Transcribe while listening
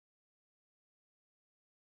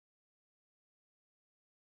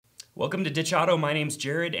Welcome to Ditch Auto, my name's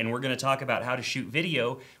Jared, and we're going to talk about how to shoot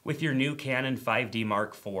video with your new Canon 5D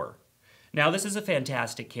Mark IV. Now this is a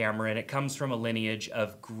fantastic camera and it comes from a lineage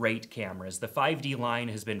of great cameras. The 5D line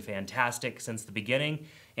has been fantastic since the beginning,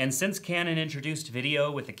 and since Canon introduced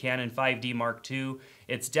video with the Canon 5D Mark II,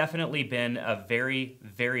 it's definitely been a very,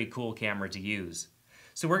 very cool camera to use.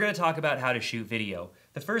 So we're going to talk about how to shoot video.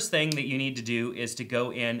 The first thing that you need to do is to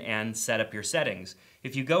go in and set up your settings.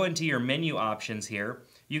 If you go into your menu options here,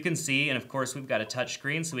 you can see, and of course we've got a touch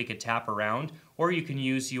screen so we could tap around, or you can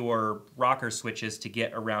use your rocker switches to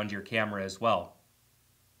get around your camera as well.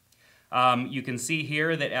 You can see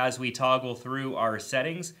here that as we toggle through our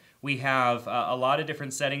settings, we have a lot of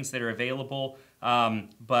different settings that are available,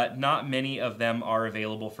 but not many of them are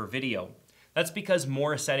available for video. That's because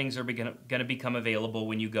more settings are going to become available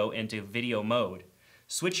when you go into video mode.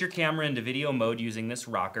 Switch your camera into video mode using this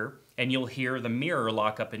rocker, and you'll hear the mirror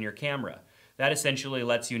lock up in your camera. That essentially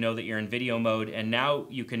lets you know that you're in video mode, and now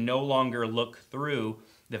you can no longer look through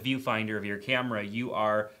the viewfinder of your camera. You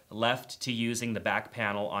are left to using the back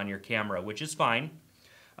panel on your camera, which is fine.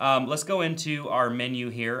 Let's go into our menu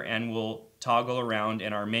here and we'll toggle around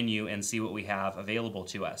in our menu and see what we have available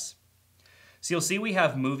to us. So you'll see we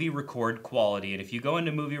have movie record quality, and if you go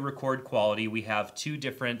into movie record quality, we have two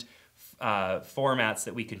different formats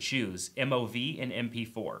that we can choose, MOV and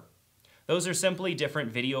MP4. Those are simply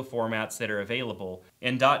different video formats that are available.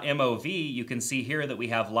 In .mov, you can see here that we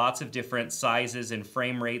have lots of different sizes and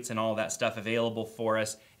frame rates and all that stuff available for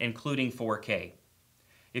us, including 4K.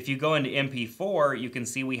 If you go into MP4, you can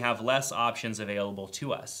see we have less options available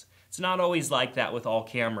to us. It's not always like that with all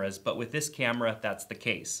cameras, but with this camera, that's the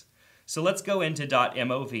case. So let's go into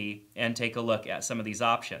 .mov and take a look at some of these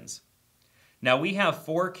options. Now we have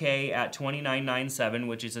 4K at 2997,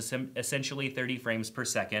 which is essentially 30 frames per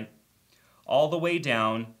second, all the way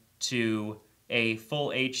down to a full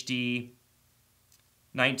HD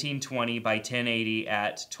 1920 by 1080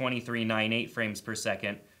 at 2398 frames per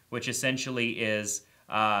second, which essentially is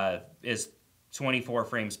 24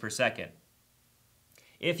 frames per second.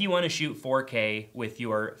 If you want to shoot 4K with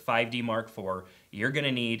your 5D Mark IV, you're going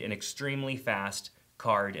to need an extremely fast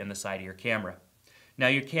card in the side of your camera. Now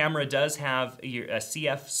your camera does have a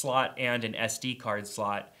CF slot and an SD card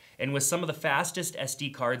slot, and with some of the fastest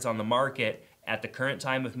SD cards on the market at the current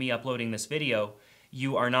time of me uploading this video,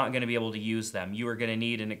 you are not going to be able to use them. You are going to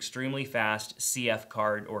need an extremely fast CF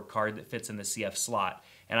card or card that fits in the CF slot.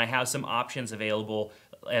 And I have some options available,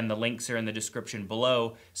 and the links are in the description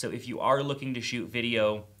below. So if you are looking to shoot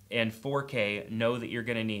video in 4K, know that you're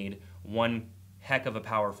going to need one heck of a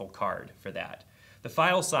powerful card for that. The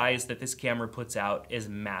file size that this camera puts out is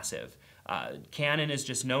massive. Canon is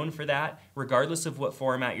just known for that. Regardless of what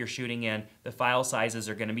format you're shooting in, the file sizes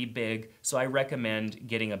are going to be big, so I recommend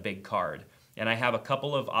getting a big card. And I have a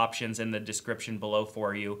couple of options in the description below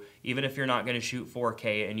for you, even if you're not going to shoot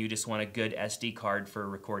 4K and you just want a good SD card for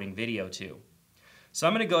recording video too. So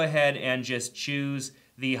I'm going to go ahead and just choose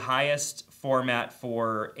the highest format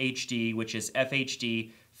for HD, which is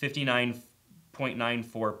FHD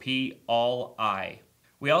 59.94p all I.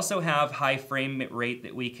 We also have high frame rate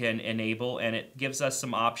that we can enable, and it gives us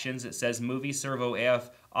some options. It says movie servo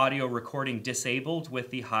AF audio recording disabled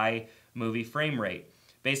with the high movie frame rate.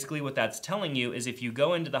 Basically what that's telling you is if you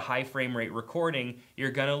go into the high frame rate recording,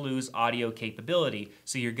 you're going to lose audio capability,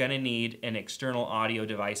 so you're going to need an external audio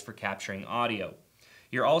device for capturing audio.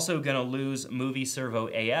 You're also going to lose movie servo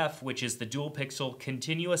AF, which is the dual pixel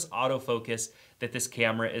continuous autofocus that this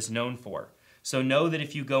camera is known for. So know that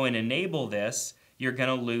if you go and enable this, you're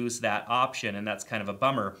going to lose that option, and that's kind of a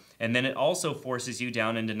bummer. And then it also forces you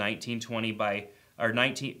down into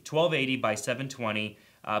 1280 by 720,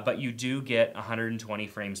 but you do get 120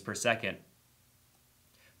 frames per second.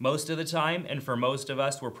 Most of the time, and for most of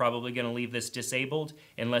us, we're probably going to leave this disabled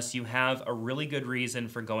unless you have a really good reason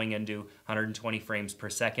for going into 120 frames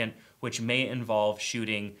per second, which may involve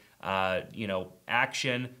shooting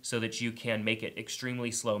action so that you can make it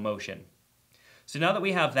extremely slow motion. So now that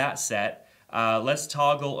we have that set, let's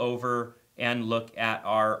toggle over and look at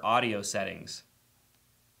our audio settings.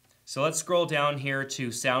 So let's scroll down here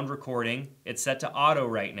to sound recording. It's set to auto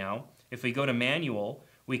right now. If we go to manual,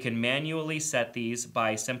 we can manually set these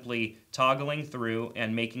by simply toggling through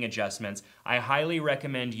and making adjustments. I highly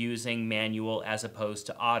recommend using manual as opposed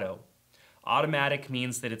to auto. Automatic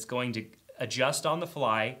means that it's going to adjust on the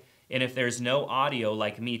fly, and if there's no audio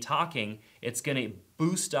like me talking, it's going to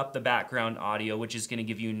boost up the background audio, which is going to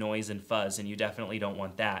give you noise and fuzz, and you definitely don't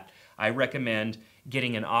want that. I recommend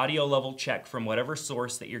getting an audio level check from whatever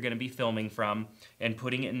source that you're going to be filming from, and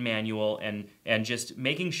putting it in manual, and just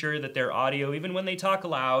making sure that their audio, even when they talk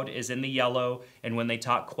loud, is in the yellow, and when they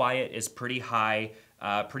talk quiet is pretty high,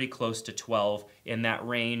 pretty close to 12. In that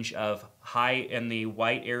range of high in the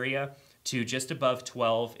white area to just above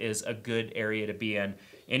 12 is a good area to be in.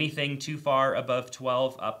 Anything too far above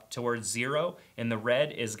 12 up towards 0 in the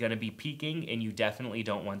red is going to be peaking, and you definitely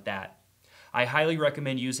don't want that. I highly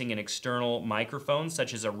recommend using an external microphone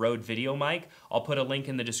such as a Rode video mic. I'll put a link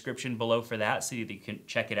in the description below for that so that you can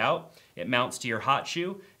check it out. It mounts to your hot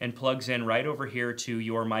shoe and plugs in right over here to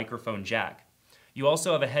your microphone jack. You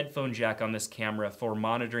also have a headphone jack on this camera for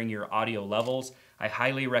monitoring your audio levels. I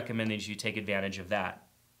highly recommend that you take advantage of that.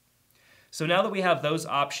 So now that we have those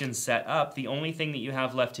options set up, the only thing that you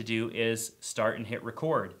have left to do is start and hit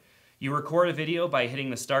record. You record a video by hitting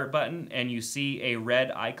the start button, and you see a red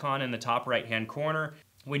icon in the top right-hand corner.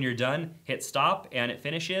 When you're done, hit stop and it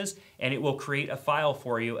finishes, and it will create a file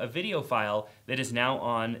for you, a video file that is now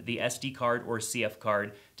on the SD card or CF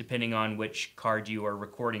card, depending on which card you are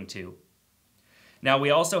recording to. Now we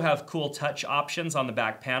also have cool touch options on the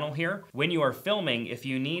back panel here. When you are filming, if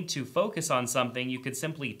you need to focus on something, you could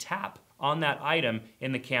simply tap on that item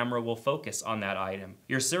and the camera will focus on that item.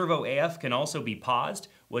 Your servo AF can also be paused,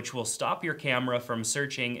 which will stop your camera from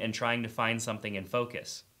searching and trying to find something in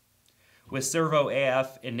focus. With servo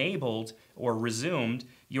AF enabled or resumed,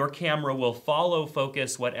 your camera will follow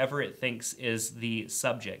focus whatever it thinks is the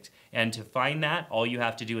subject. And to find that, all you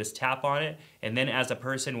have to do is tap on it, and then as a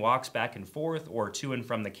person walks back and forth or to and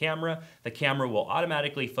from the camera will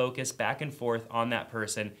automatically focus back and forth on that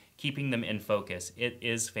person, keeping them in focus. It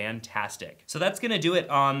is fantastic. So that's gonna do it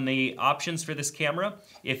on the options for this camera.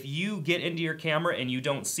 If you get into your camera and you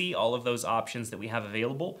don't see all of those options that we have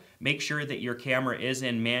available, make sure that your camera is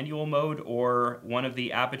in manual mode or one of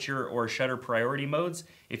the aperture or shutter priority modes.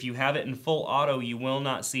 If you have it in full auto, you will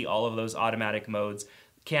not see all of those automatic modes.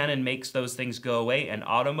 Canon makes those things go away in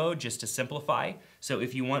auto mode just to simplify. So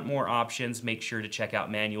if you want more options, make sure to check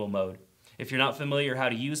out manual mode. If you're not familiar how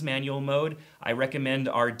to use manual mode, I recommend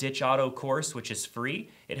our Ditch Auto course, which is free.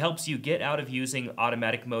 It helps you get out of using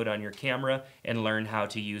automatic mode on your camera and learn how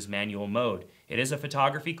to use manual mode. It is a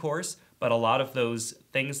photography course, but a lot of those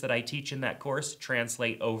things that I teach in that course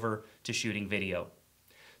translate over to shooting video.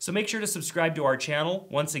 So make sure to subscribe to our channel.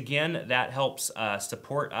 Once again, that helps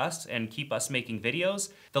support us and keep us making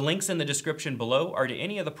videos. The links in the description below are to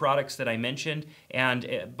any of the products that I mentioned,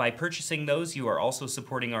 and by purchasing those, you are also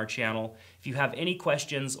supporting our channel. If you have any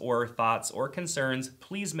questions or thoughts or concerns,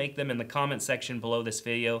 please make them in the comment section below this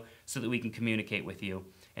video so that we can communicate with you.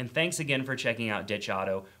 And thanks again for checking out Ditch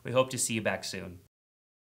Auto. We hope to see you back soon.